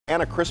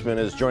Anna Chrisman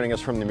is joining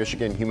us from the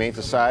Michigan Humane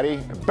Society.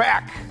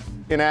 Back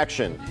in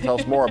action. Tell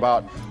us more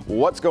about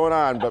what's going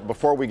on. But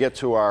before we get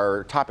to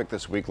our topic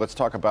this week, let's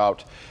talk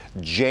about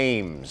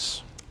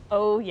James.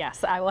 Oh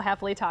yes, I will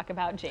happily talk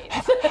about James.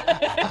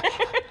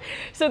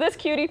 So this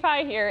cutie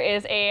pie here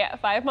is a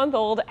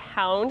 5-month-old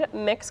hound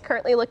mix,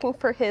 currently looking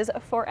for his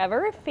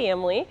forever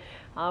family.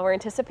 We're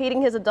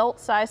anticipating his adult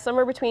size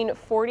somewhere between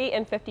 40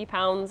 and 50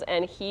 pounds,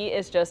 and he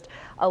is just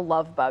a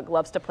love bug.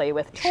 Loves to play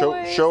with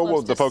toys.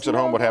 Show the folks at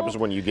home what happens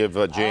when you give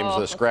James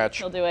the scratch.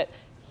 He'll do it.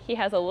 He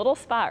has a little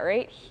spot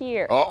right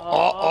here.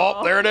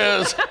 Oh, there it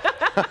is.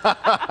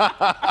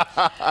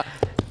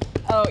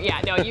 Oh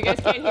yeah, no, you guys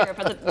can't hear it,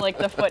 but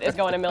the foot is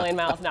going a million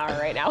miles an hour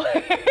right now.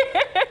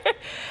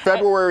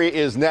 February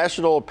is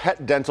National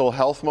Pet Dental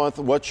Health Month.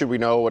 What should we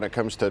know when it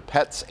comes to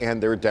pets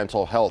and their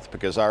dental health?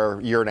 Because our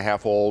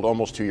 1.5-year-old,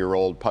 almost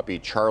 2-year-old puppy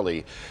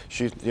Charlie,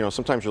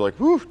 sometimes you're like,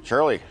 whoo,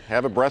 Charlie,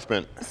 have a breath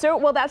mint. So,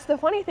 well, that's the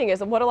funny thing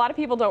is what a lot of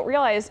people don't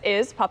realize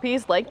is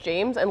puppies like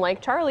James and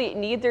like Charlie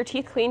need their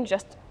teeth cleaned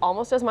just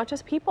almost as much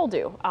as people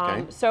do.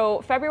 Okay.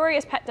 So February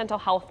is Pet Dental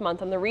Health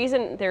Month, and the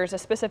reason there's a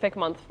specific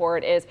month for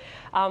it is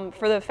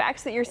for the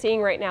facts that you're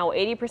seeing right now,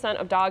 80%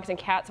 of dogs and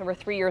cats over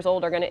 3 years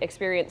old are going to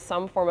experience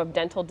some form of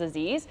dental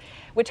disease,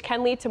 which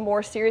can lead to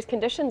more serious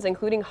conditions,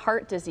 including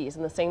heart disease,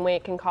 in the same way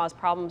it can cause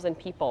problems in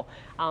people.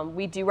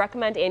 We do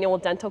recommend annual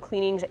dental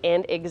cleanings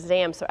and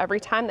exams. So every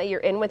time that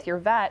you're in with your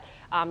vet,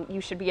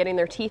 you should be getting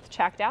their teeth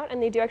checked out,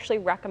 and they do actually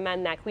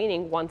recommend that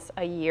cleaning once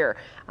a year.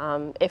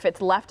 If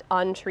it's left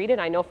untreated,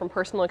 I know from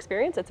personal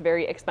experience, it's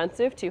very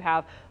expensive to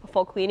have a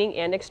full cleaning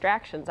and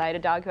extractions. I had a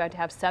dog who had to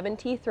have 7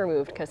 teeth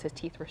removed because his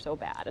teeth were so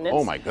bad. And it's,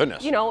 oh my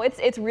goodness. You know,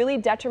 it's really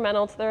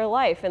detrimental to their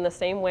life in the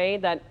same way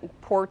that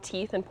poor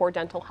teeth and poor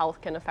dental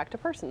health can affect a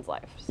person's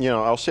life. You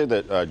know, I'll say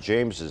that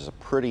James is a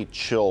pretty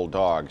chill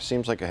dog.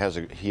 Seems like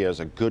he has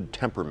a good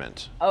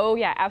temperament. Oh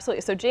yeah,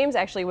 absolutely. So James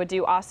actually would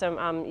do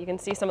awesome. You can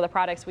see some of the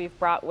products we've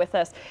brought with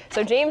us.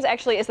 So James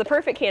actually is the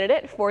perfect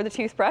candidate for the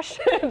toothbrush.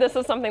 This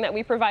is something that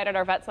we provide at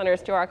our vet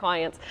centers to our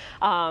clients.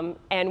 And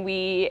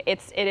it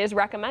is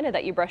recommended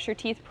that you brush your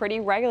teeth pretty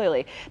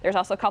regularly. There's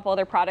also a couple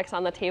other products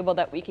on the table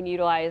that we can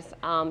utilize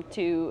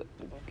to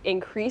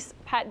increase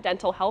pet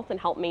dental health and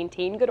help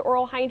maintain good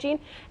oral hygiene,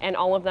 and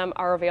all of them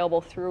are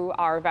available through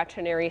our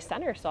veterinary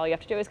center. So all you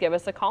have to do is give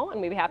us a call, and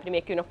we'd be happy to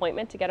make you an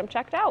appointment to get them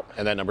checked out.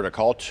 And that number to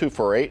call,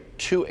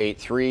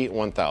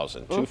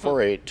 248-283-1000.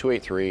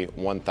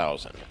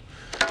 248-283-1000.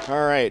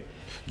 All right,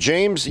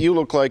 James, you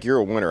look like you're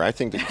a winner. I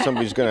think that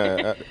somebody's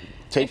gonna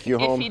take you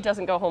home. If he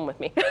doesn't go home with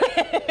me.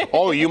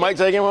 Oh, you might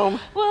take him home?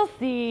 We'll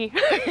see.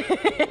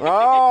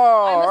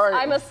 Oh,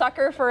 I'm a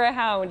sucker for a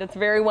hound. It's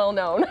very well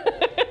known.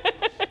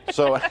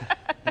 So,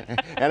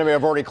 Anime,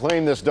 I've already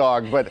claimed this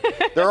dog, but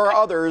there are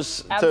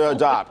others to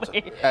adopt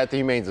at the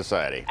Humane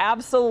Society.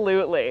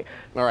 Absolutely.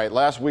 All right,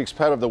 last week's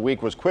Pet of the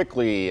Week was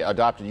quickly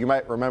adopted. You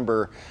might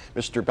remember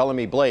Mr.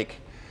 Bellamy Blake,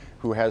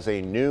 who has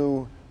a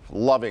new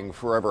loving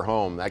forever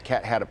home. That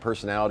cat had a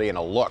personality and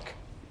a look.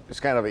 It was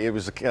kind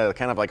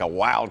of like a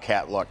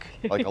wildcat look,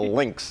 like a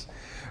lynx.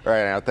 All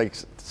right, now,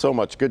 thanks so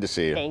much. Good to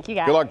see you. Thank you,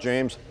 guys. Good luck,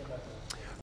 James.